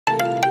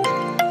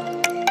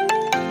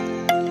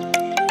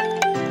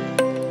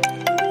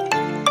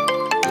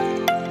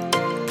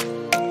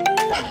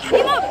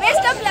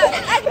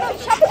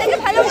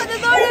থেকে ভালো মতো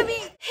দৌড়াবি।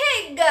 হে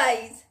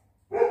গাইস,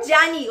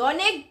 জানি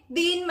অনেক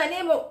দিন মানে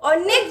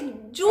অনেক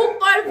যুগ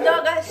পর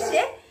ব্লগ আসছে,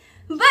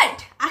 বাট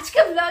আজকে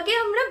ব্লগে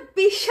আমরা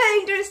বিশাল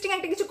ইন্টারেস্টিং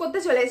একটা কিছু করতে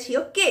চলেছি।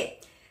 ওকে,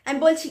 আমি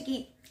বলছি কি,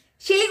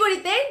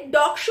 শিলিগুড়িতে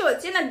ডগ শো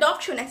হচ্ছে, না ডগ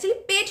শো না অ্যাকচুয়ালি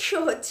পেট শো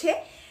হচ্ছে,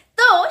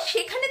 তো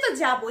সেখানে তো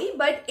যাবই,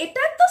 বাট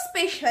এটা তো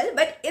স্পেশাল,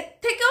 বাট এর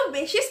থেকেও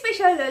বেশি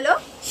স্পেশাল হলো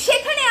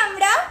সেখানে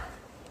আমরা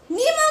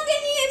নিমোকে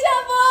নিয়ে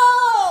যাব।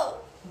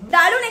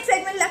 দারুণ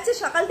এক্সাইটমেন্ট লাগছে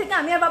সকাল থেকে।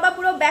 আমি আর বাবা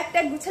পুরো ব্যাগ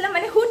ট্যাগ গুছালাম,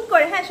 মানে হুট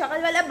করে। হ্যাঁ,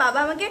 সকালবেলা বাবা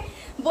আমাকে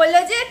বললো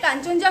যে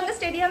কাঞ্চনজঙ্ঘা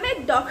স্টেডিয়ামে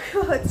ডগ শো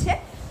হচ্ছে,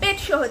 পেট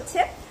শো হচ্ছে।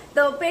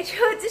 তো পেট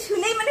শো হচ্ছে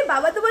শুনেই মানে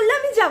বাবা তো বললো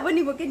আমি যাবো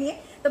নিমোকে নিয়ে।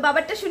 তো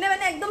বাবারটা শুনে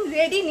মানে একদম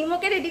রেডি,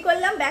 নিমোকে রেডি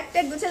করলাম, ব্যাগ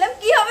ট্যাগ গুছালাম।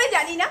 কি হবে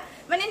জানি না,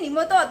 মানে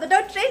নিমো তো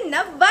অতটাও ট্রেন না,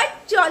 বাট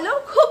চলো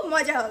খুব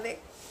মজা হবে।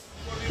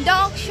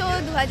 Dog show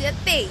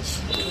 2023।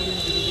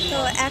 তো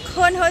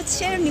এখন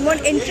হচ্ছে নিমোর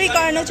এন্ট্রি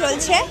করানো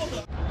চলছে।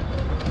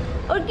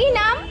 ওর কি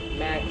নাম?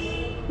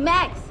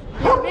 Max,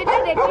 Labrador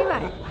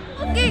retriever.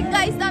 Okay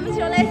guys, তো আমি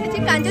চলে এসেছি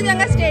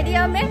কাঞ্চনজঙ্ঘা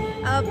স্টেডিয়ামে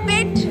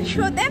পেট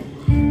শোতে।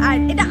 আর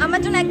এটা আমার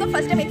জন্য একদম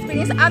ফার্স্ট টাইম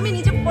এক্সপিরিয়েন্স। আমি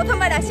নিজে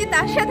প্রথমবার আসছি,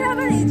 তার সাথে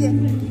আবার এই যে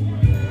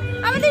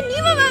আমাদের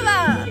নিমো বাবা।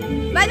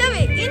 বাই দ্য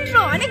ওয়ে, ইন্ট্রো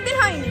অনেকদিন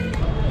হয়নি।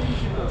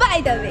 By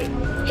the way,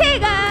 hey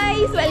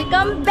guys,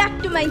 welcome back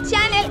to my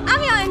channel.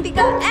 আমি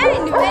Ayantika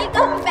and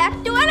welcome back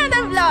to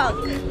another blog.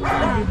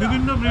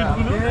 বিভিন্ন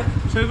ব্রিডগুলো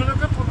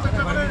সেগুলোকে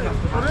প্রত্যেকটা করে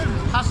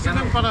ফার্স্ট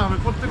সেকেন্ড করা হবে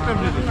প্রত্যেকটা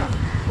ব্রিডে।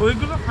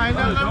 ওইগুলো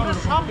ফাইনাল রাউন্ডে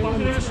সব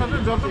ব্রিডের সাথে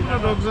যতগুলো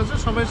ডগস আছে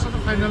সবাই সাথে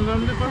ফাইনাল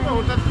রাউন্ডে করবে।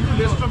 ওটা কিন্তু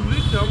বেস্ট অফ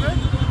ব্রিড হবে,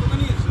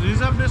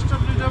 রিজার্ভ বেস্ট অফ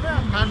ব্রিড হবে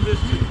আর থার্ড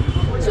বেস্ট।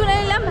 শুনে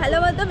নিলাম ভালো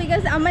মতো,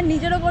 বিকজ আমার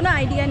নিজেরও কোনো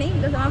আইডিয়া নেই,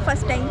 বিকজ আমার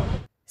ফার্স্ট টাইম।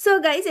 সো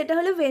গাইজ, এটা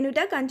হলো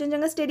ভেন্যুটা,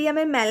 কাঞ্চনজঙ্ঘা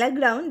স্টেডিয়ামের মেলা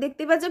গ্রাউন্ড।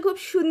 দেখতে পাচ্ছ খুব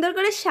সুন্দর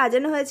করে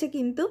সাজানো হয়েছে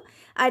কিন্তু।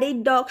 আর এই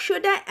ডগ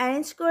শোটা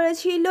অ্যারেঞ্জ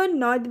করেছিল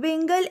নর্থ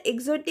বেঙ্গল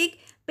এক্সোটিক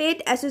পেট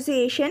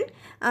অ্যাসোসিয়েশন।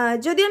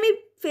 যদিও আমি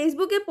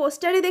ফেসবুকে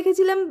পোস্টারে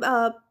দেখেছিলাম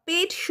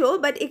পেট শো,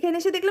 বাট এখানে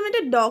এসে দেখলাম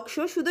এটা ডগ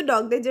শো, শুধু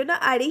ডগদের জন্য।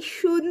 আর এই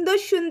সুন্দর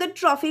সুন্দর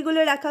ট্রফিগুলো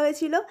রাখা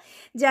হয়েছিল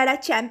যারা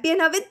চ্যাম্পিয়ন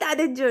হবে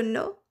তাদের জন্য।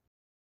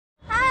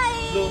 হাই,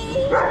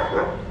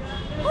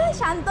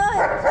 শান্ত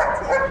হয়ে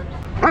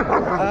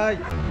হাই।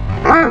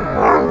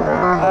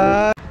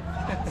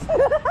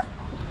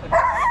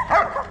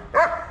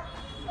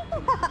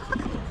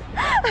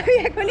 আমি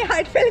এখনই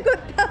হার্ট ফেল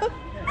করতাম।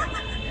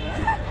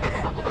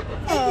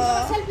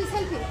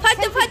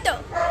 Photo photo.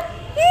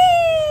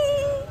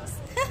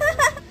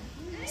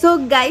 সো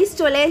গাইস,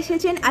 চলে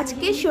এসেছেন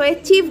আজকে শোয়ের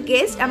চিফ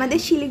গেস্ট, আমাদের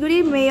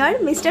শিলিগুড়ির মেয়র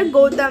মিস্টার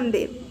গৌতম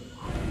দেব।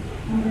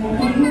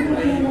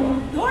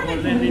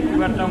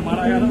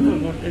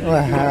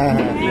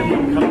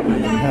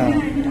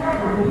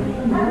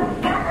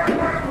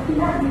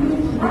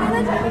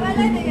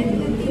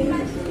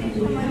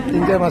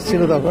 তিনটে মাস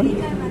ছিল তখন।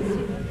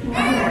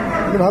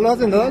 ভালো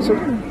আছেন দাদা?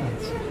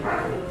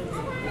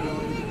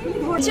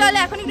 চলো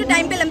এখন একটু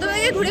টাইম পেলাম,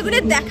 তোমাকে ঘুরে ঘুরে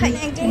দেখাই।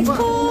 একজন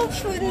খুব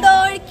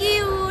সুন্দর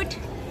কিউট।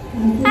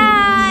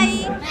 High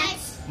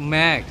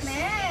max.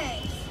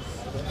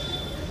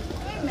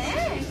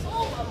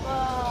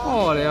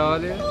 ওরে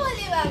ওরে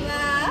ওরে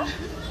বাবা,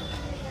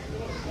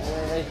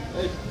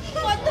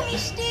 কত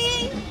মিষ্টি।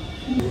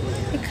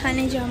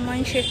 এখানে জার্মান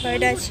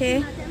শেফার্ড আছে,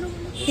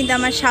 কিন্তু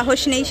আমার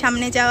সাহস নেই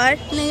সামনে যাওয়ার।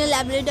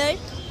 ল্যাব্রাডর,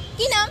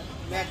 কি নাম?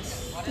 ম্যাক্স।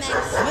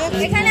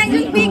 এখানে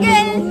একজন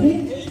বিগেল।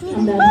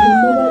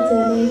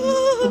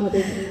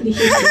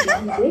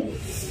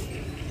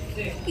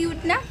 কিউট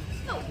না?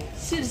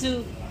 শিরজু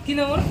কি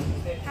নাম ওর?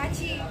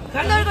 আছি,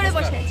 সুন্দর করে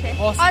বসে আছে।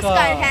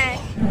 অস্কার। হ্যাঁ,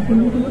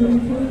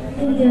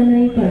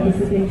 জানাই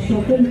পার্টিসিপেন্ট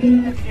সকলকে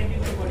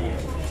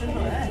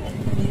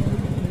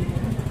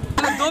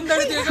দম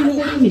দাঁড়িয়ে দিয়ে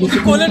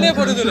কোলে নিয়ে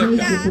ফটো তুলে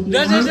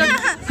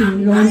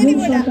রঞ্জন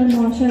সরকার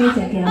মহাশয়,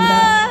 যাকে আমরা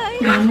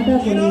রানাদা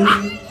বলে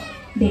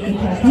ডেকে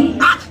থাকি।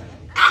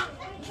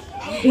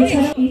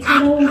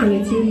 এছাড়াও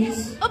রয়েছে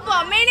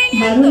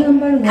 12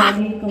 নম্বর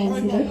ওয়ার্ডের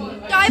কাউন্সিলর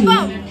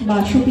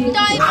বাসুদেব।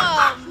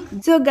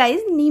 সো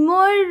গাইজ,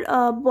 নিমোর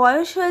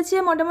বয়স হয়েছে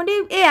মোটামুটি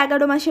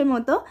 11 মাসের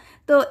মতো।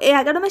 তো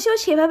 11 মাসেও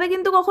সেভাবে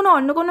কিন্তু কখনো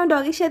অন্য কোনো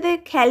ডগের সাথে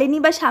খেলেনি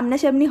বা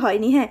সামনাসামনি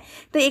হয়নি। হ্যাঁ,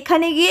 তো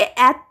এখানে গিয়ে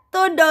এত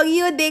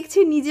ডগিও দেখছে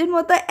নিজের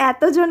মতো,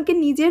 এতজনকে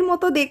নিজের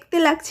মতো দেখতে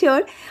লাগছে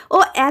ওর। ও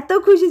এত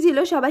খুশি ছিল,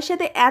 সবার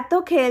সাথে এত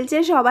খেলছে,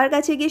 সবার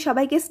কাছে গিয়ে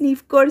সবাইকে স্নিফ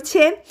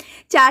করছে,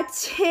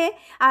 চাটছে।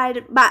 আর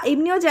বা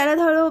এমনিও যারা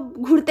ধরো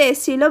ঘুরতে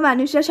এসেছিলো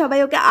মানুষরা, সবাই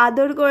ওকে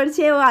আদর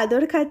করছে, ও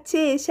আদর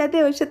খাচ্ছে,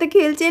 ওর সাথে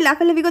খেলছে,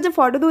 লাফালাফি করছে,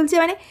 ফটো তুলছে।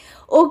 মানে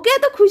ওকে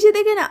এত খুশি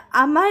দেখে না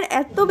আমার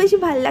এত বেশি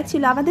ভাল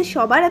লাগছিল, আমাদের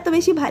সবার এত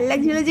বেশি ভাল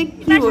লাগছিল যে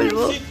কি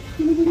বলবো।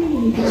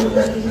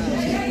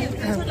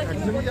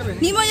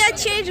 নিমো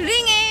যাচ্ছে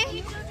রিংয়ে।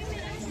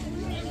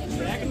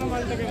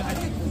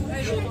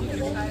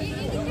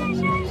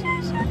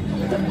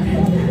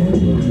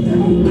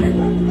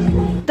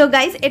 তো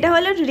গাইজ, এটা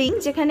হলো রিং,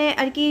 যেখানে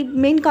আর কি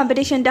মেইন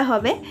কম্পিটিশনটা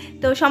হবে।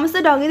 তো সমস্ত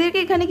ডগিদেরকে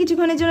এখানে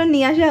কিছুক্ষণের জন্য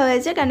নিয়ে আসা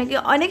হয়েছে, কারণ কি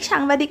অনেক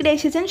সাংবাদিকরা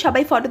এসেছেন,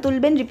 সবাই ফটো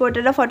তুলবেন,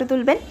 রিপোর্টাররা ফটো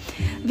তুলবেন,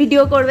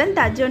 ভিডিও করবেন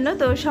তার জন্য।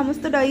 তো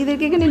সমস্ত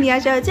ডগিদেরকে এখানে নিয়ে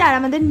আসা হয়েছে। আর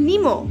আমাদের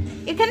নিমো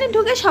এখানে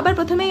ঢুকে সবার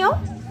প্রথমেই ও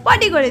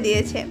পটি করে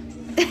দিয়েছে।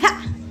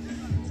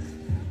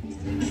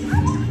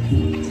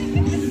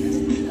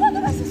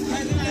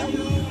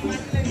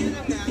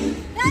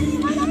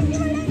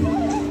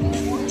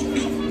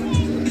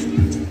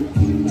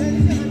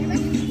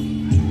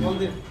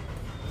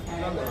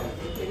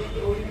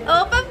 ও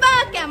বাবা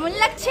কেমন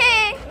লাগছে?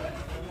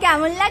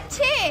 কেমন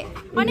লাগছে?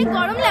 অনেক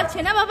গরম লাগছে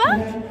না বাবা?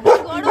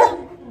 গরম।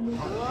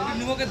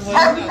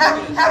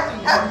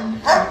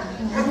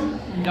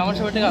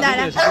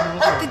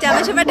 তুই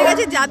জামা ষাটের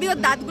কাছে যাবি, ওর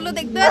দাঁতগুলো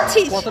দেখতে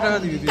পাচ্ছিস? কত টাকা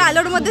দিবি?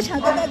 কালোর মধ্যে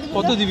সাদা দাঁত।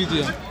 কত দিবি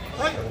তুই?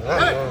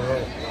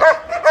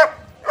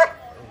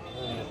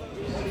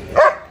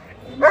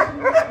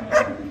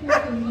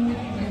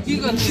 কি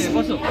করছিস?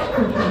 বসো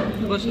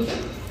বসো।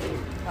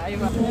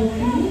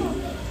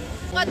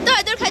 কত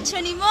আদর খাচ্ছ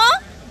নিমো?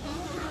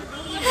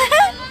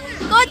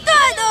 কত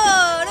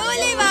আদর!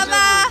 ওলে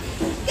বাবা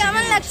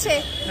কেমন লাগছে?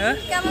 হ্যাঁ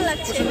কেমন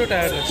লাগছে? প্রচন্ড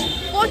টায়ার্ড লাগছে।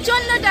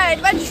 প্রচন্ড টায়ার্ড,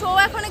 বাট শো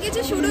এখনো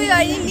কিছু শুরুই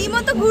হয়নি। নিমো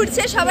তো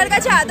ঘুরছে, সবার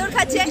কাছে আদর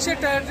খাচ্ছে, কিসের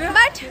টায়ার্ড রে?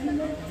 বাট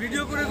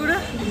ভিডিও করে করে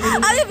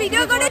আমি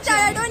ভিডিও করে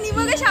টায়ার্ড, ও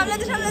নিমোকে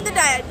সামলাতে সামলাতে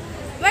টায়ার্ড।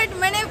 বাট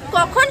মানে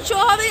কখন শো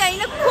হবে জানি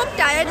না, খুব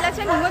টায়ার্ড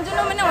লাগছে নিমোর জন্য,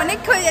 মানে অনেক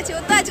হয়ে যাচ্ছে।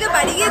 ও তো আজকে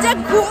বাড়ি গিয়ে যা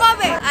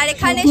ঘুমাবে, আর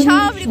এখানে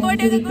সব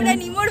রিপোর্টার করে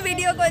নিমোর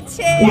ভিডিও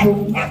করছে।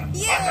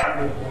 ইয়ে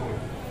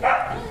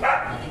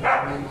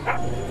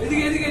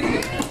এদিকে এদিকে এদিকে।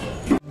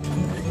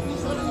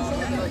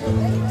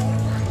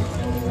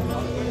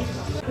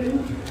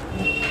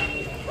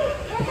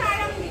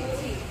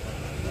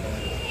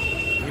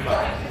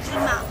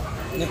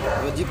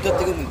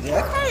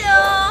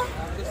 হ্যালো,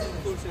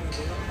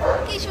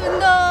 কি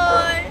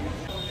সুন্দর।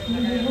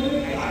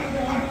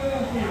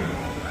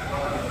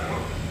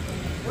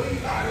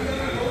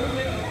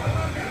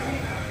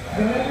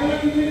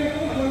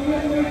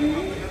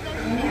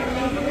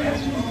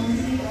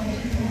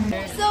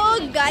 সো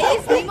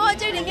গাইস, নিমো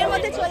হচ্ছে রিং এর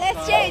মধ্যে চলে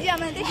এসেছে। এই যে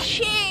আমাদের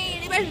শের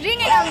এবার রিং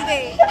এ নামবে।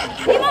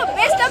 নিমো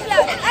বেস্ট অফ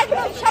লাক,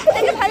 একদম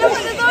সবথেকে ভালো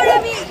মতো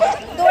দৌড়াবি।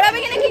 দৌড়াবে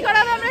কিনা কি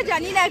করাবে আমরা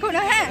জানি না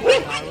এখনো, হ্যাঁ,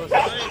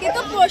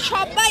 কিন্তু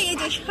সবাই এই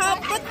যে সব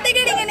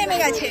প্রত্যেকে রিং এ নেমে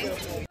গেছে।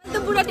 তো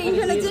পুরো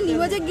টেনশন হচ্ছে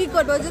নিমো যে কি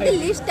করবো, যদি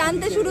লিস্ট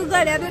টানতে শুরু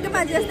করে আমি ওকে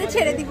মাঝ রাস্তায়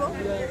ছেড়ে দিব।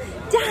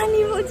 জানি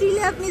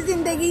বুঝিলে আপনি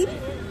জিন্দগি।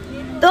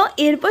 তো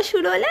এরপর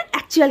শুরু হলো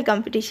অ্যাকচুয়াল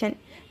কম্পিটিশন।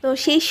 তো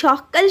সেই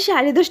সকাল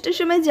 10:30টার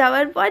সময়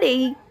যাওয়ার পর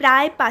এই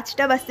প্রায়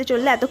 5টা বাজতে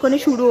চললো, এতক্ষণে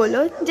শুরু হলো।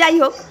 যাই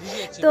হোক,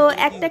 তো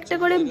একটা একটা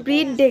করে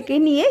ব্রিড ডেকে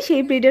নিয়ে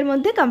সেই ব্রিডের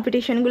মধ্যে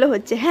কম্পিটিশনগুলো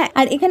হচ্ছে। হ্যাঁ,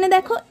 আর এখানে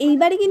দেখো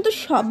এইবারে কিন্তু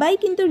সবাই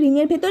কিন্তু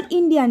রিংয়ের ভেতর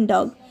ইন্ডিয়ান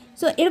ডগ।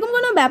 সো এরকম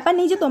কোনো ব্যাপার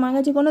নেই যে তোমার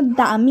কাছে কোনো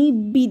দামি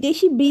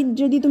বিদেশি ব্রিড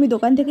যদি তুমি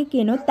দোকান থেকে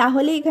কেনো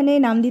তাহলে এখানে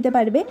নাম দিতে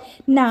পারবে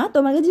না।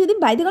 তোমার কাছে যদি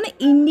বাড়িতে কোনো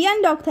ইন্ডিয়ান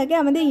ডগ থাকে,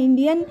 আমাদের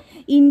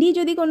ইন্ডি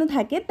যদি কোনো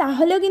থাকে,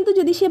 তাহলেও কিন্তু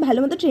যদি সে ভালো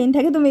মতো ট্রেন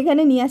থাকে তুমি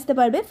এখানে নিয়ে আসতে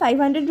পারবে।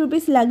 500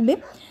 রুপিস লাগবে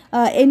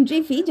এন্ট্রি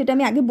ফি, যেটা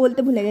আমি আগে বলতে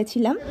ভুলে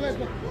গেছিলাম।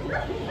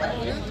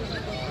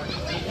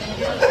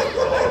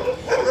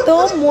 তো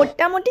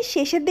মোটামুটি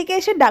শেষের দিকে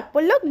এসে ডাক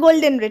পড়লো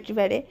গোল্ডেন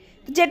রিট্রিভারে,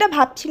 যেটা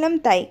ভাবছিলাম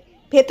তাই।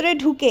 ভেতরে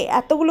ঢুকে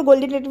এতগুলো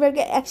গোল্ডেন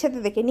রিট্রিভারকে একসাথে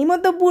দেখে নিমো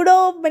তো পুরো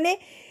মানে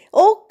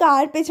ও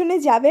কার পেছনে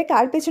যাবে,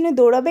 কার পেছনে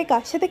দৌড়াবে,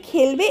 কার সাথে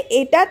খেলবে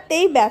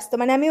এটাতেই ব্যস্ত।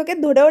 মানে আমি ওকে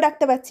ধরেও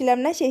রাখতে পারছিলাম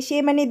না। শেষে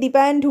মানে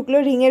দীপায়ন ঢুকলো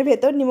রিংয়ের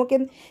ভেতর নিমোকে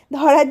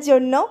ধরার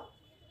জন্য।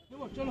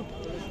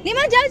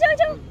 নিমা যাও যাও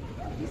যাও,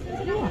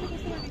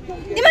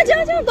 নিমা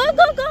যাও যাও, গো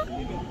গো গো।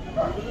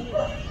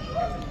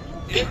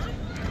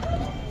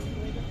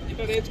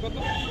 এটা রেঞ্জ কত?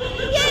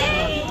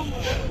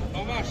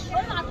 নমাস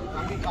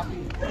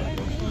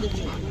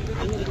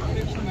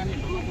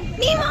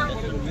নিমা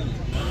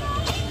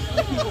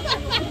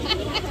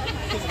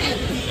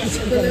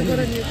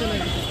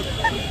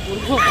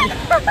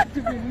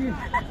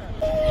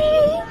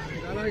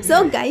সো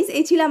গাইস,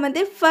 এই ছিল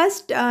আমাদের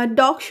ফার্স্ট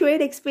ডগ শো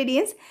এর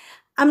এক্সপিরিয়েন্স।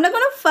 আমরা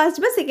কোনো ফার্স্ট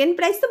বা সেকেন্ড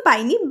প্রাইজ তো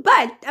পাইনি,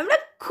 বাট আমরা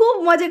খুব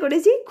মজা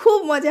করেছি, খুব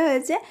মজা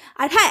হয়েছে।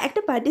 আর হ্যাঁ,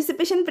 একটা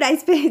পার্টিসিপেশন প্রাইজ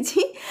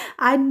পেয়েছি।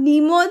 আর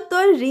নিমো তো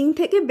রিং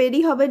থেকে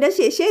বেরিয়ে হবে না,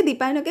 শেষে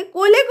দীপায়নকে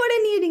কোলে করে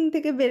নিয়ে রিং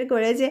থেকে বের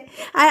করেছে।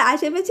 আর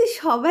আশেপাশে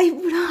সবাই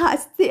পুরো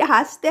হাসতে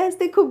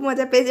হাসতে খুব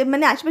মজা পেয়েছে।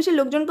 মানে আশেপাশের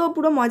লোকজনকেও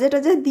পুরো মজা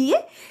টজা দিয়ে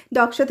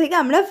ডগ শো থেকে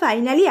আমরা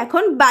ফাইনালি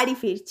এখন বাড়ি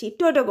ফিরছি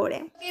টোটো করে।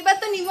 এবার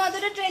তো নিমো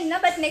অতটা ট্রেন না,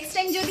 বাট নেক্সট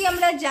টাইম যদি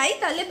আমরা যাই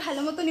তাহলে ভালো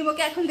মতো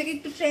নিমোকে এখন থেকে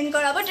একটু ট্রেন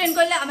করাবো। ট্রেন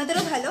করলে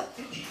আমাদেরও ভালো,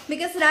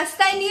 বিকজ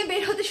রাস্তায় নিয়ে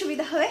বের হতে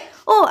সুবিধা হবে।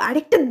 ও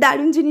আরেকটা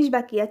দারুণ জিনিস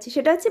বাকি আছে,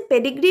 সেটা হচ্ছে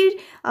পেডিগ্রির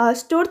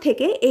স্টোর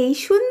থেকে এই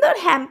সুন্দর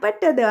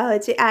হ্যাম্পারটা দেওয়া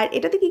হয়েছে। আর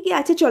এটাতে কী কী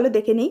আছে চলো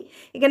দেখে নিই।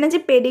 এখানে আছে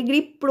পেডিগ্রি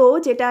প্রো,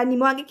 যেটা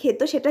নিমো আগে খেত,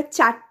 সেটা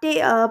 4টে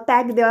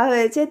প্যাক দেওয়া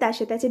হয়েছে। তার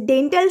সাথে আছে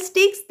ডেন্টাল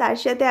স্টিক্স, তার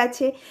সাথে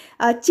আছে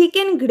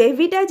চিকেন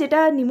গ্রেভিটা, যেটা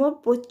নিমোর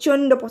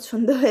প্রচণ্ড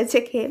পছন্দ হয়েছে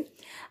খেয়ে।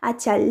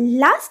 আচ্ছা,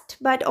 last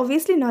but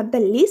obviously not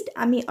the list,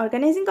 আমি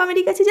অর্গানাইজিং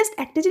কমিটির কাছে জাস্ট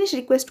একটা জিনিস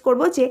রিকোয়েস্ট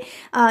করবো, যে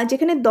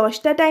যেখানে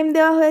 10টা টাইম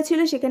দেওয়া হয়েছিল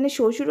সেখানে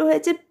শো শুরু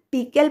হয়েছে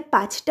বিকেল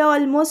 5টা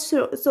অলমোস্ট।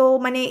 সো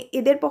মানে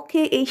এদের পক্ষে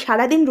এই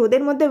সারাদিন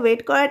রোদের মধ্যে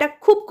ওয়েট করাটা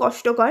খুব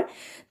কষ্টকর।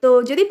 তো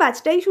যদি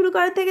 5টায় শুরু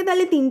করা থাকে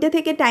তাহলে 3টে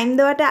থেকে টাইম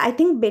দেওয়াটা আই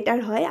থিঙ্ক বেটার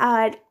হয়।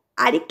 আর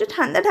আর একটু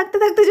ঠান্ডা থাকতে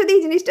থাকতে যদি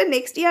এই জিনিসটা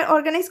নেক্সট ইয়ার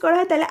অর্গানাইজ করা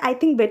হয় তাহলে আই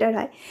থিঙ্ক বেটার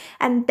হয়।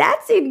 অ্যান্ড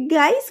দ্যাটস ইট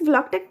গাইস,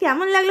 ব্লগটা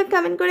কেমন লাগলো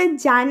কমেন্ট করে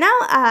জানাও,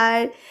 আর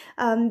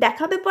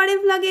দেখাবে পরের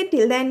ব্লগে।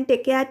 Till then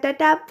take care,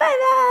 tata, bye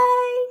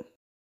bye.